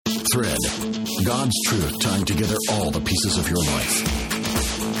Thread. God's truth tying together all the pieces of your life.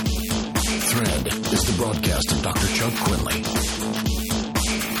 Thread is the broadcast of Dr. Chuck Quinley.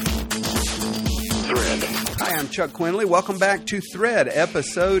 Thread. Hi, I'm Chuck Quinley. Welcome back to Thread,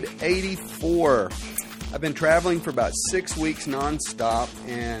 episode 84. I've been traveling for about 6 weeks nonstop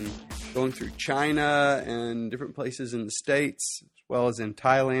and going through China and different places in the States, as well as in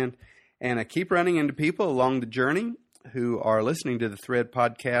Thailand. And I keep running into people along the journey who are listening to the Thread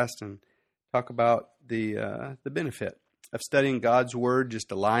podcast and talk about the benefit of studying God's Word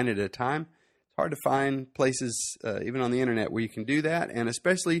just a line at a time. It's hard to find places, even on the internet, where you can do that, and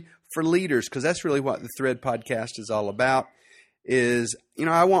especially for leaders, because that's really what the Thread podcast is all about. Is,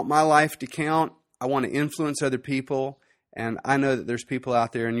 I want my life to count. I want to influence other people, and I know that there's people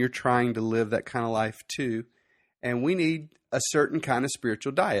out there, and you're trying to live that kind of life too. And we need a certain kind of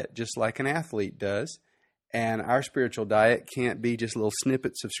spiritual diet, just like an athlete does. And our spiritual diet can't be just little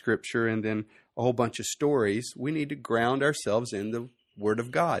snippets of Scripture and then a whole bunch of stories. We need to ground ourselves in the Word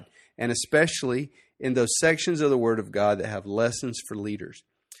of God, and especially in those sections of the Word of God that have lessons for leaders.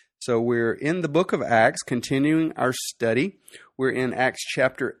 So we're in the book of Acts, continuing our study. We're in Acts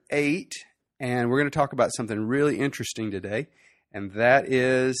chapter 8, and we're going to talk about something really interesting today, and that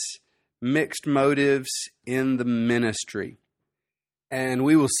is mixed motives in the ministry. And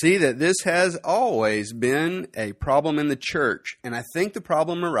we will see that this has always been a problem in the church. And I think the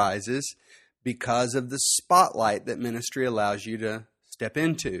problem arises because of the spotlight that ministry allows you to step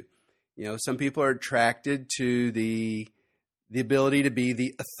into. Some people are attracted to the ability to be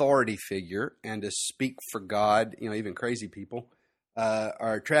the authority figure and to speak for God. Even crazy people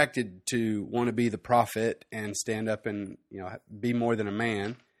are attracted to want to be the prophet and stand up and, be more than a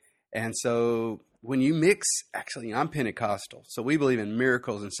man. And so when you mix, actually, I'm Pentecostal, so we believe in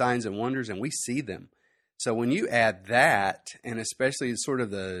miracles and signs and wonders, and we see them. So when you add that, and especially sort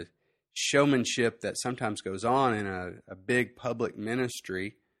of the showmanship that sometimes goes on in a big public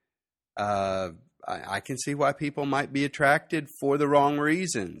ministry, I can see why people might be attracted for the wrong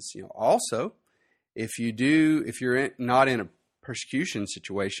reasons. Also, if you're not in a persecution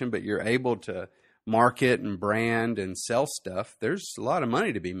situation, but you're able to market and brand and sell stuff, there's a lot of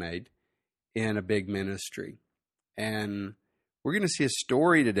money to be made in a big ministry. And we're going to see a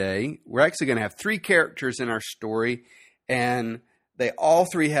story today. We're actually going to have 3 characters in our story, and they all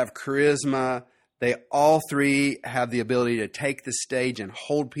 3 have charisma. They all 3 have the ability to take the stage and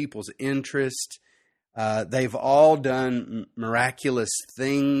hold people's interest. They've all done miraculous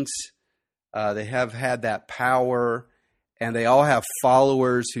things. They have had that power, and they all have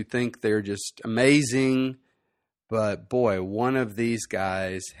followers who think they're just amazing. But boy, one of these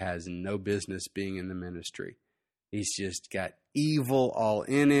guys has no business being in the ministry. He's just got evil all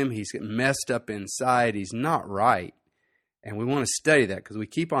in him. He's messed up inside. He's not right. And we want to study that because we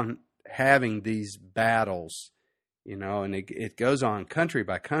keep on having these battles, and it goes on country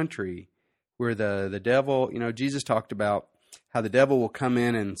by country where the devil, Jesus talked about how the devil will come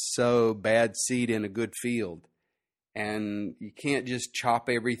in and sow bad seed in a good field. And you can't just chop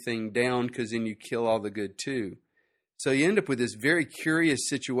everything down because then you kill all the good too. So you end up with this very curious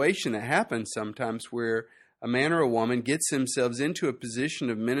situation that happens sometimes where a man or a woman gets themselves into a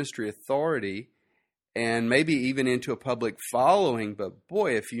position of ministry authority and maybe even into a public following. But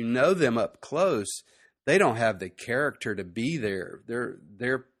boy, if you know them up close, they don't have the character to be there.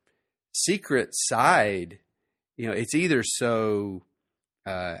 Their secret side, it's either so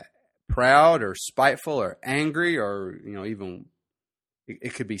proud or spiteful or angry or, even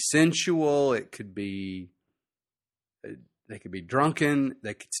it could be sensual. It could be... They could be drunken.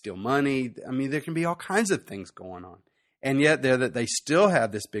 They could steal money. I mean, there can be all kinds of things going on. And yet they still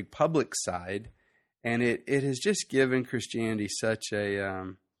have this big public side. And it has just given Christianity such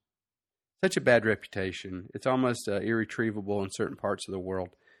a bad reputation. It's almost irretrievable in certain parts of the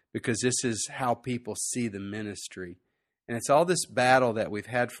world because this is how people see the ministry. And it's all this battle that we've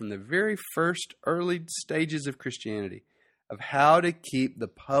had from the very first early stages of Christianity of how to keep the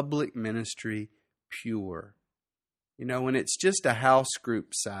public ministry pure. When it's just a house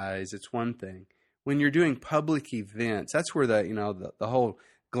group size, it's one thing. When you're doing public events, that's where the whole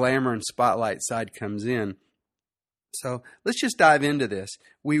glamour and spotlight side comes in. So let's just dive into this.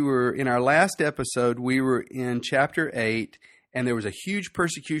 In our last episode, we were in chapter 8, and there was a huge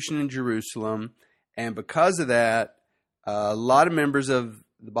persecution in Jerusalem. And because of that, a lot of members of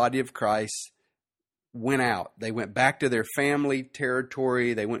the body of Christ went out. They went back to their family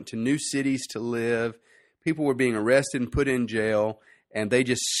territory. They went to new cities to live. People were being arrested and put in jail, and they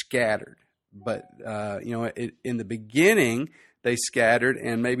just scattered. But, in the beginning, they scattered,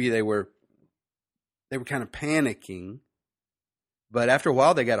 and maybe they were kind of panicking But after a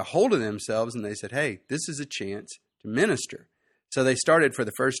while, they got a hold of themselves and they said, hey, this is a chance to minister. So they started for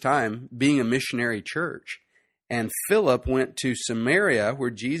the first time being a missionary church. And Philip went to Samaria, where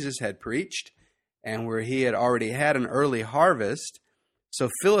Jesus had preached and where he had already had an early harvest. So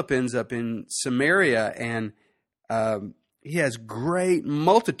Philip ends up in Samaria, and he has great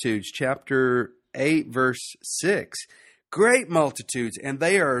multitudes. Chapter 8, verse 6. Great multitudes, and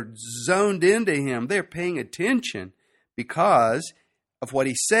they are zoned into him. They're paying attention because of what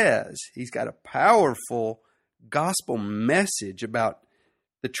he says. He's got a powerful gospel message about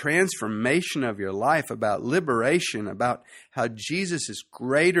the transformation of your life, about liberation, about how Jesus is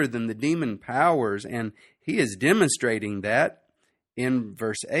greater than the demon powers, and he is demonstrating that. In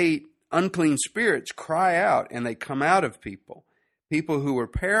verse 8, unclean spirits cry out, and they come out of people. People who were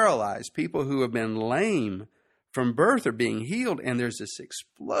paralyzed, people who have been lame from birth are being healed, and there's this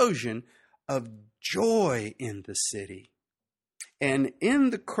explosion of joy in the city. And in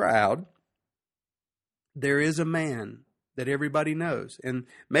the crowd, there is a man that everybody knows. And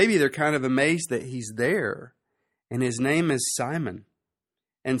maybe they're kind of amazed that he's there. And his name is Simon.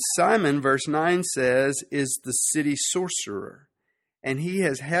 And Simon, verse 9 says, is the city sorcerer. And he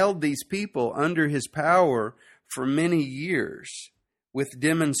has held these people under his power for many years with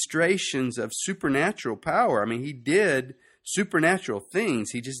demonstrations of supernatural power. I mean, he did supernatural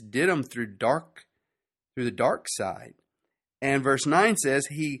things. He just did them through the dark side. And verse 9 says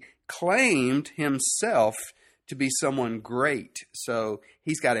he claimed himself to be someone great. So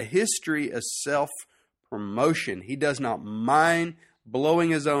he's got a history of self-promotion. He does not mind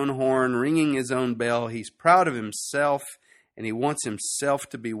blowing his own horn, ringing his own bell. He's proud of himself, and he wants himself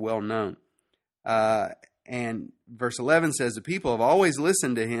to be well known. And verse 11 says, the people have always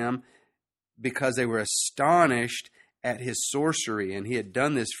listened to him because they were astonished at his sorcery. And he had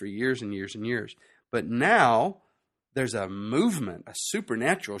done this for years and years and years. But now there's a movement, a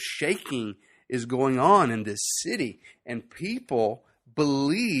supernatural shaking is going on in this city. And people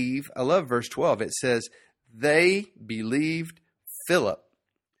believe. I love verse 12. It says, they believed Philip.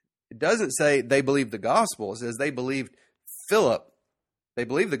 It doesn't say they believed the gospel. It says they believed Philip. They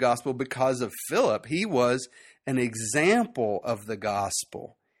believed the gospel because of Philip. He was an example of the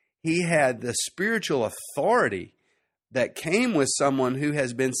gospel. He had the spiritual authority that came with someone who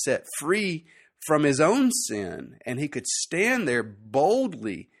has been set free from his own sin. And he could stand there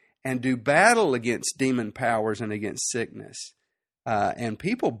boldly and do battle against demon powers and against sickness. And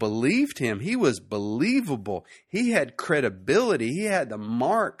people believed him. He was believable. He had credibility. He had the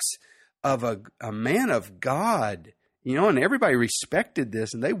marks of a man of God. You know, and everybody respected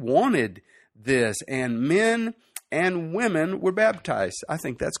this, and they wanted this. And men and women were baptized. I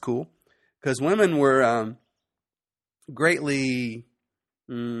think that's cool, because women were greatly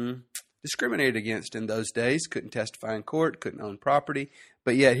discriminated against in those days. Couldn't testify in court, couldn't own property.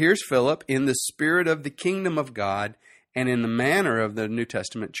 But yet here's Philip in the spirit of the kingdom of God and in the manner of the New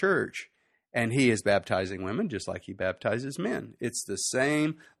Testament church. And he is baptizing women just like he baptizes men. It's the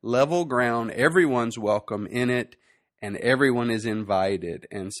same level ground. Everyone's welcome in it. And everyone is invited.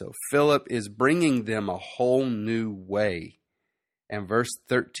 And so Philip is bringing them a whole new way. And verse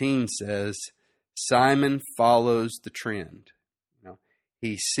 13 says, Simon follows the trend. You know,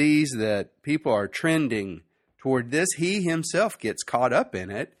 he sees that people are trending toward this. He himself gets caught up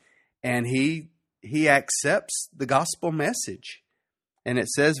in it. And he accepts the gospel message. And it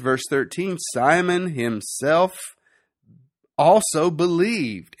says, verse 13, Simon himself also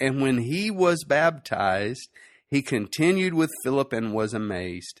believed. And when he was baptized, he continued with Philip and was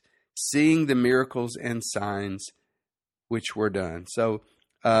amazed, seeing the miracles and signs which were done. So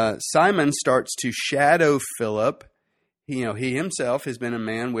Simon starts to shadow Philip. He himself has been a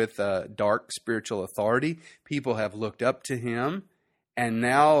man with dark spiritual authority. People have looked up to him. And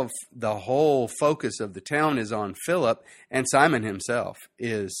now the whole focus of the town is on Philip. And Simon himself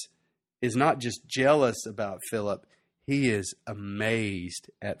is not just jealous about Philip. He is amazed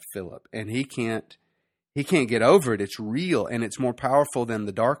at Philip. And he can't get over it. It's real, and it's more powerful than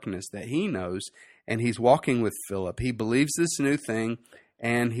the darkness that he knows. And he's walking with Philip. He believes this new thing,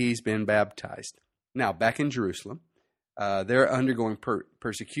 and he's been baptized. Now, back in Jerusalem, they're undergoing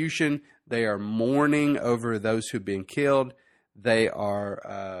persecution. They are mourning over those who've been killed. They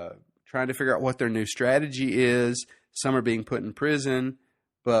are trying to figure out what their new strategy is. Some are being put in prison.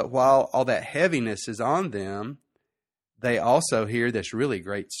 But while all that heaviness is on them, they also hear this really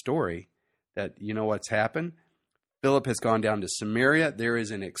great story. That, you know what's happened? Philip has gone down to Samaria. There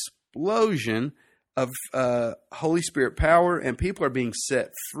is an explosion of Holy Spirit power, and people are being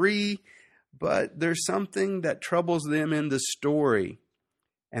set free. But there's something that troubles them in the story,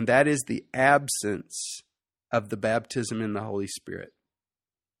 and that is the absence of the baptism in the Holy Spirit.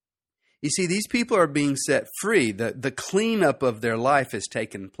 You see, these people are being set free. The cleanup of their life has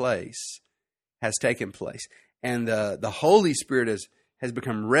taken place. And the Holy Spirit has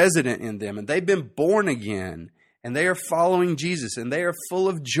become resident in them, and they've been born again, and they are following Jesus, and they are full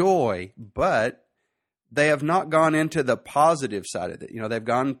of joy, but they have not gone into the positive side of it.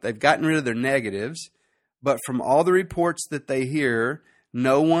 They've gotten rid of their negatives, but from all the reports that they hear,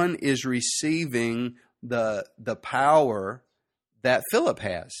 no one is receiving the power that Philip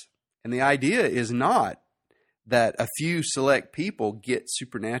has. And the idea is not that a few select people get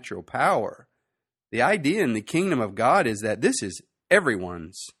supernatural power. The idea in the kingdom of God is that this is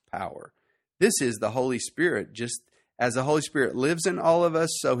everyone's power. This is the Holy Spirit. Just as the Holy Spirit lives in all of us,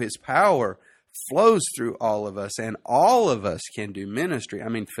 so his power flows through all of us, and all of us can do ministry. I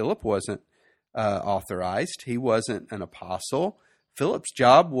mean, Philip wasn't authorized. He wasn't an apostle. Philip's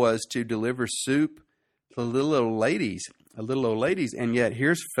job was to deliver soup to little old ladies. And yet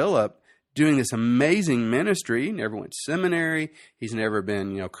here's Philip doing this amazing ministry. He never went to seminary. He's never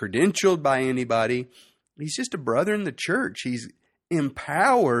been, credentialed by anybody. He's just a brother in the church. He's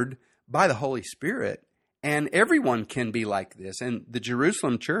empowered by the Holy Spirit. And everyone can be like this. And the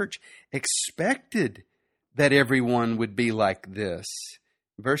Jerusalem church expected that everyone would be like this.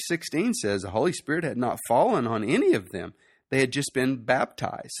 Verse 16 says the Holy Spirit had not fallen on any of them. They had just been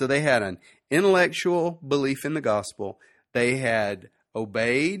baptized. So they had an intellectual belief in the gospel. They had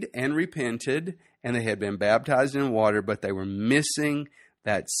obeyed and repented, and they had been baptized in water, but they were missing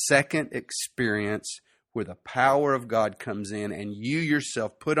that second experience where the power of God comes in and you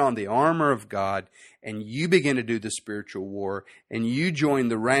yourself put on the armor of God and you begin to do the spiritual war, and you join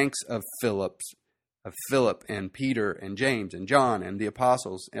the ranks of Philip and Peter and James and John and the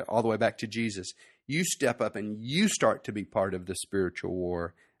apostles all the way back to Jesus. You step up and you start to be part of the spiritual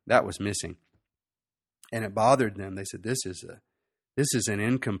war. That was missing. And it bothered them. They said, this is an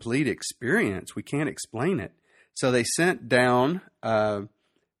incomplete experience. We can't explain it. So they sent down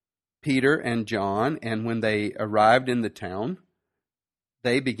Peter and John, and when they arrived in the town,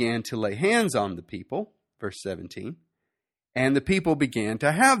 they began to lay hands on the people, verse 17, and the people began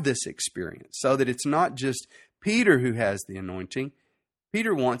to have this experience, so that it's not just Peter who has the anointing.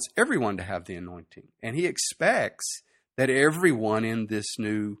 Peter wants everyone to have the anointing, and he expects that everyone in this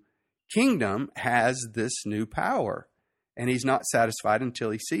new kingdom has this new power, and he's not satisfied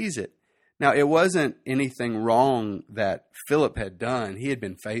until he sees it. Now, it wasn't anything wrong that Philip had done. He had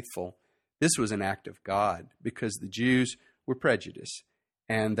been faithful. This was an act of God because the Jews were prejudiced,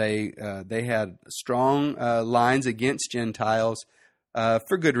 and they had strong lines against Gentiles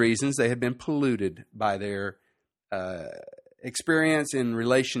for good reasons. They had been polluted by their experience in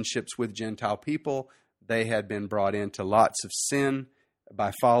relationships with Gentile people. They had been brought into lots of sin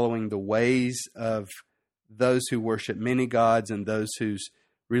by following the ways of those who worship many gods and those whose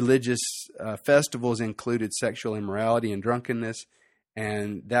religious festivals included sexual immorality and drunkenness.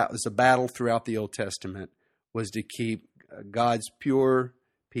 And that was a battle throughout the Old Testament, was to keep God's pure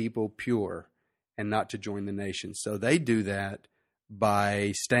people pure and not to join the nations. So they do that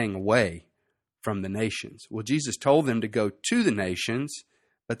by staying away from the nations. Well, Jesus told them to go to the nations,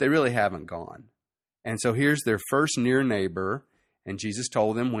 but they really haven't gone. And so here's their first near neighbor, and Jesus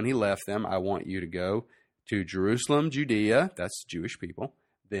told them when he left them, I want you to go to Jerusalem, Judea, that's Jewish people,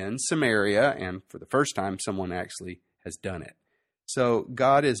 then Samaria, and for the first time, someone actually has done it. So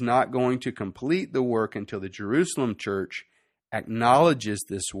God is not going to complete the work until the Jerusalem church acknowledges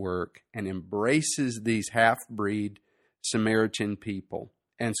this work and embraces these half-breed Samaritan people.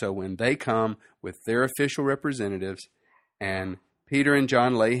 And so when they come with their official representatives and Peter and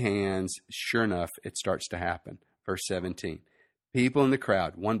John lay hands, sure enough, it starts to happen. Verse 17. People in the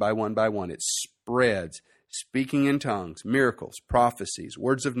crowd, one by one, it spreads, speaking in tongues, miracles, prophecies,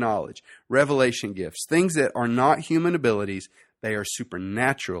 words of knowledge, revelation gifts, things that are not human abilities, they are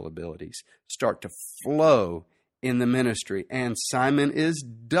supernatural abilities, start to flow in the ministry. And Simon is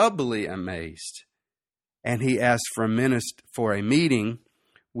doubly amazed. And he asks for a meeting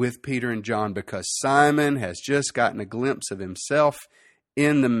with Peter and John because Simon has just gotten a glimpse of himself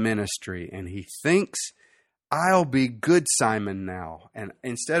in the ministry. And he thinks, I'll be good Simon now. And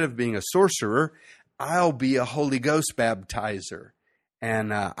instead of being a sorcerer, I'll be a Holy Ghost baptizer.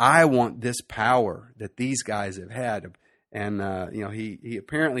 And I want this power that these guys have had. And, he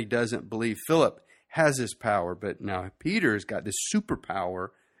apparently doesn't believe Philip has this power. But now Peter's got this superpower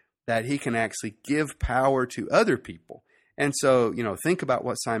that he can actually give power to other people. And so, think about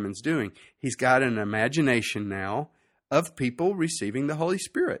what Simon's doing. He's got an imagination now of people receiving the Holy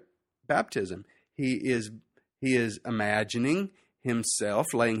Spirit, baptism. He is imagining himself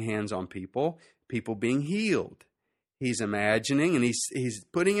laying hands on people. people being healed. He's imagining and he's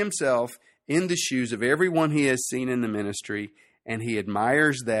putting himself in the shoes of everyone he has seen in the ministry, and he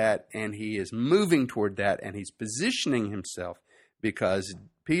admires that, and he is moving toward that, and he's positioning himself because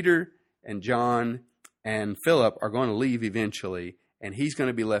Peter and John and Philip are going to leave eventually, and he's going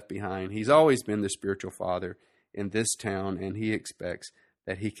to be left behind. He's always been the spiritual father in this town, and he expects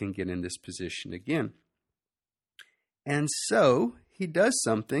that he can get in this position again. And so he does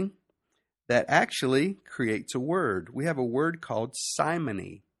something that actually creates a word. We have a word called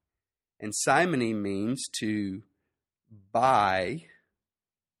simony. And simony means to buy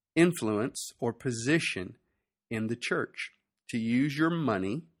influence or position in the church, to use your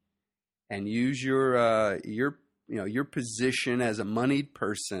money and use your position as a moneyed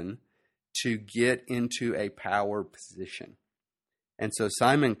person to get into a power position. And so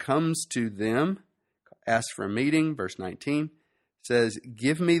Simon comes to them, asks for a meeting, verse 19, says,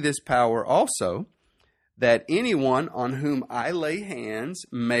 "Give me this power also, that anyone on whom I lay hands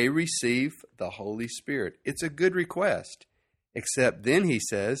may receive the Holy Spirit." It's a good request, except then he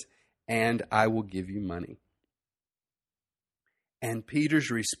says, "And I will give you money." And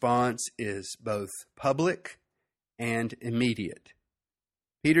Peter's response is both public and immediate.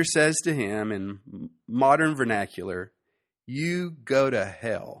 Peter says to him in modern vernacular, "You go to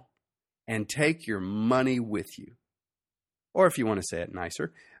hell and take your money with you." Or if you want to say it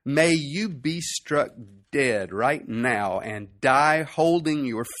nicer, "May you be struck dead right now and die holding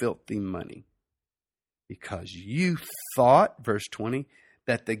your filthy money. Because you thought," verse 20,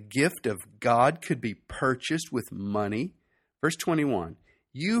 "that the gift of God could be purchased with money." Verse 21,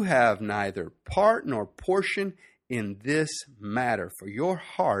 "You have neither part nor portion in this matter, for your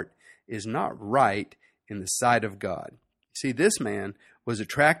heart is not right in the sight of God." See, this man was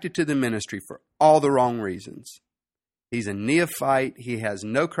attracted to the ministry for all the wrong reasons. He's a neophyte. He has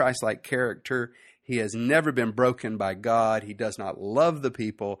no Christ-like character. He has never been broken by God. He does not love the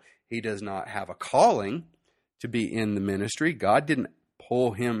people. He does not have a calling to be in the ministry. God didn't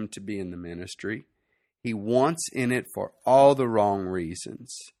pull him to be in the ministry. He wants in it for all the wrong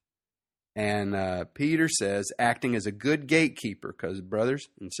reasons. And Peter says, acting as a good gatekeeper, because brothers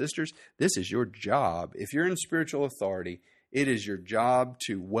and sisters, this is your job. If you're in spiritual authority, it is your job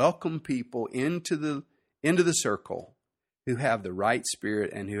to welcome people into the circle who have the right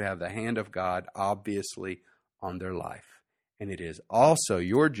spirit and who have the hand of God obviously on their life. And it is also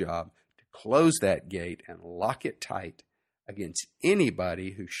your job to close that gate and lock it tight against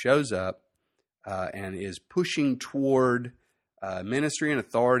anybody who shows up and is pushing toward ministry and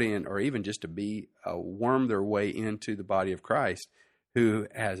authority, or even just to worm their way into the body of Christ, who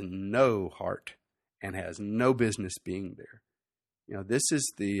has no heart and has no business being there. You know, this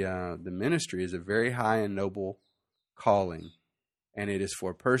is the ministry is a very high and noble calling, and it is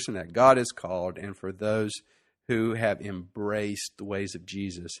for a person that God has called, and for those who have embraced the ways of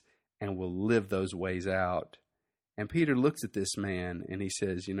Jesus and will live those ways out. And Peter looks at this man and he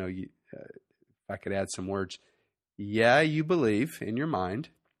says, if I could add some words, yeah, you believe in your mind,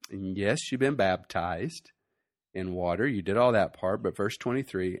 and yes, you've been baptized in water. You did all that part, but verse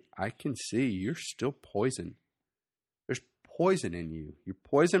 23, I can see you're still poisoned. There's poison in you. You're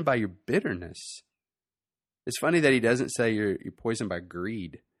poisoned by your bitterness. It's funny that he doesn't say you're poisoned by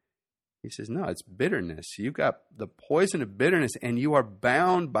greed. He says, no, it's bitterness. You've got the poison of bitterness, and you are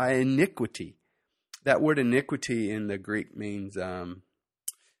bound by iniquity. That word iniquity in the Greek means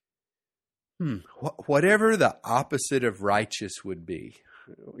whatever the opposite of righteous would be.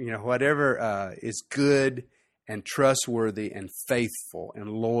 Whatever is good and trustworthy and faithful and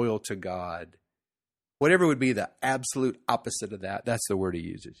loyal to God. Whatever would be the absolute opposite of that, that's the word he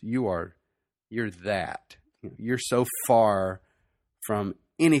uses. You're that. You're so far from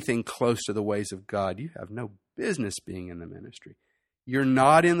anything close to the ways of God, you have no business being in the ministry. You're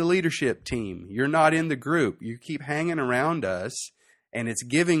not in the leadership team. You're not in the group. You keep hanging around us, and it's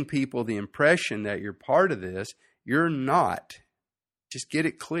giving people the impression that you're part of this. You're not. Just get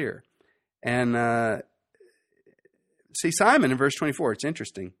it clear. And see, Simon in verse 24, it's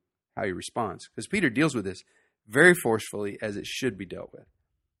interesting how he responds, because Peter deals with this very forcefully, as it should be dealt with.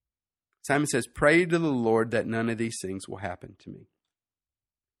 Simon says, pray to the Lord that none of these things will happen to me.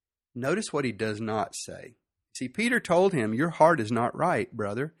 Notice what he does not say. See, Peter told him, your heart is not right,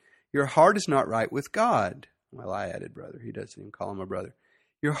 brother. Your heart is not right with God. Well, I added brother. He doesn't even call him a brother.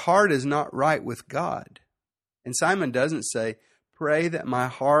 Your heart is not right with God. And Simon doesn't say, pray that my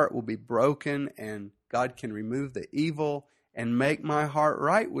heart will be broken and God can remove the evil and make my heart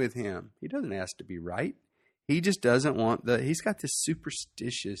right with him. He doesn't ask to be right. He just doesn't want he's got this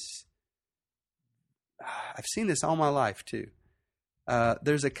superstitious, I've seen this all my life too.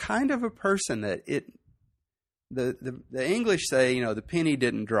 there's a kind of a person that the English say, the penny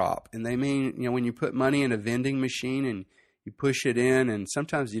didn't drop. And they mean, when you put money in a vending machine and you push it in and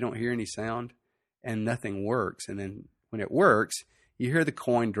sometimes you don't hear any sound and nothing works. And then when it works, you hear the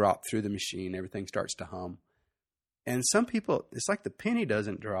coin drop through the machine. Everything starts to hum. And some people, it's like the penny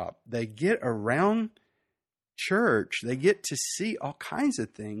doesn't drop. They get around church. They get to see all kinds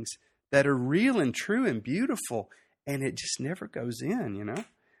of things that are real and true and beautiful. And it just never goes in,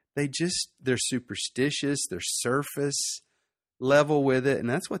 They're superstitious. They're surface level with it. And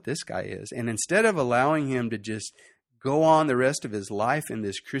that's what this guy is. And instead of allowing him to just go on the rest of his life in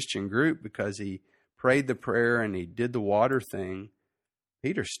this Christian group because he prayed the prayer and he did the water thing,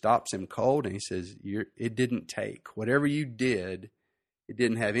 Peter stops him cold and he says, it didn't take. Whatever you did, it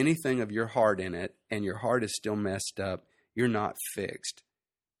didn't have anything of your heart in it, and your heart is still messed up. You're not fixed.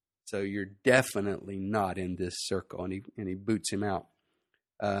 So you're definitely not in this circle. And he boots him out.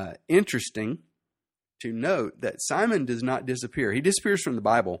 Interesting to note that Simon does not disappear. He disappears from the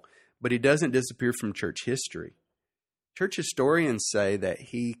Bible, but he doesn't disappear from church history. Church historians say that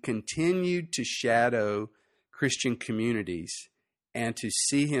he continued to shadow Christian communities and to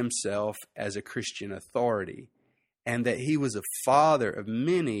see himself as a Christian authority, and that he was a father of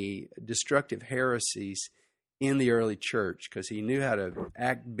many destructive heresies in the early church because he knew how to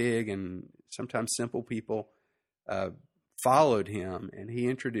act big, and sometimes simple people followed him, and he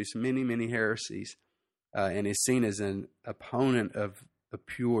introduced many, many heresies and is seen as an opponent of a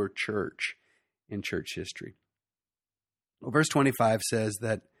pure church in church history. Well, verse 25 says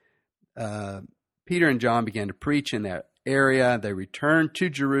that Peter and John began to preach in that area. They returned to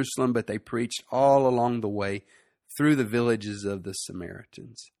Jerusalem, but they preached all along the way through the villages of the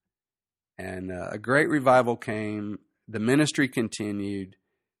Samaritans. And a great revival came. The ministry continued.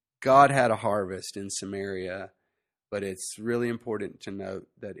 God had a harvest in Samaria, but it's really important to note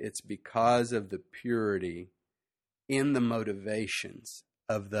that it's because of the purity in the motivations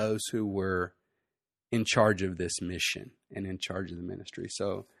of those who were in charge of this mission and in charge of the ministry.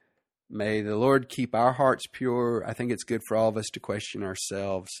 So may the Lord keep our hearts pure. I think it's good for all of us to question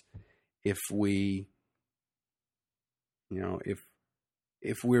ourselves if we,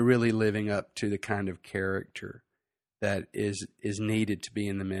 if we're really living up to the kind of character that is needed to be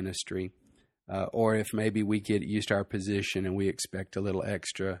in the ministry, or if maybe we get used to our position and we expect a little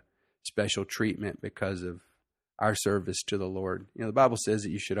extra special treatment because of our service to the Lord. The Bible says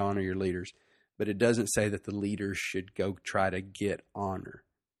that you should honor your leaders, but it doesn't say that the leaders should go try to get honor.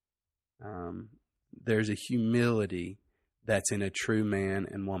 There's a humility that's in a true man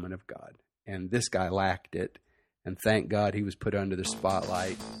and woman of God. And this guy lacked it. And thank God he was put under the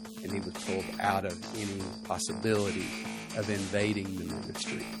spotlight and he was pulled out of any possibility of invading the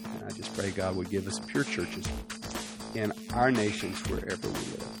ministry. And I just pray God would give us pure churches in our nations wherever we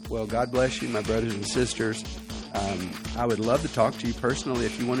live. Well, God bless you, my brothers and sisters. I would love to talk to you personally.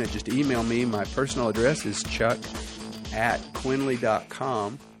 If you want to just email me, my personal address is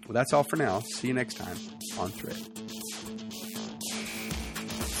chuck@quinley.com. Well, that's all for now. See you next time on Thread.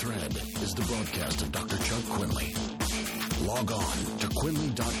 Thread is the broadcast of Dr. Chuck Quinley. Log on to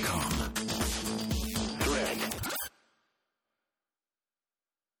Quinley.com.